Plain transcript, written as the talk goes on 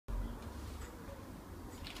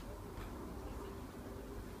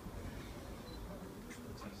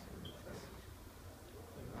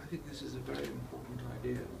think this is a very important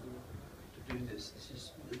idea to do this. This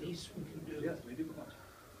is the least we can do. Yes, we do want.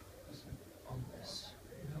 On this.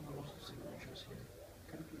 We have a lot of signatures here.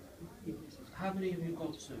 How many have you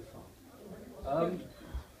got so far?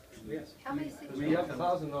 Yes. How many signatures? We have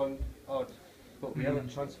 1,000 on odd, but we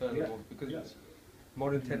haven't transferred them all because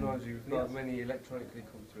modern technology, we've not many electronically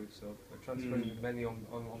come through, so we're transferring many on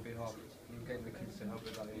behalf and getting the kids to help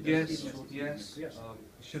with that. Yes. You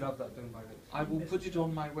should have that done by next. I will put it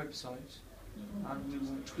on my website, and we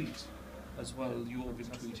will tweet as well. You'll be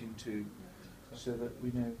tweeting too, so that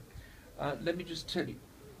we know. Let me just tell you.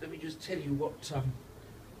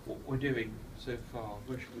 What we're doing so far.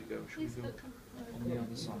 Where should we go? Should we go on the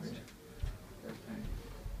other side? Okay.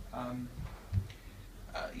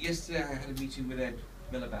 Yesterday I had a meeting with Ed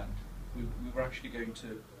Miliband. We were actually going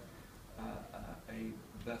to a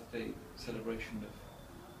birthday celebration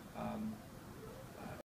of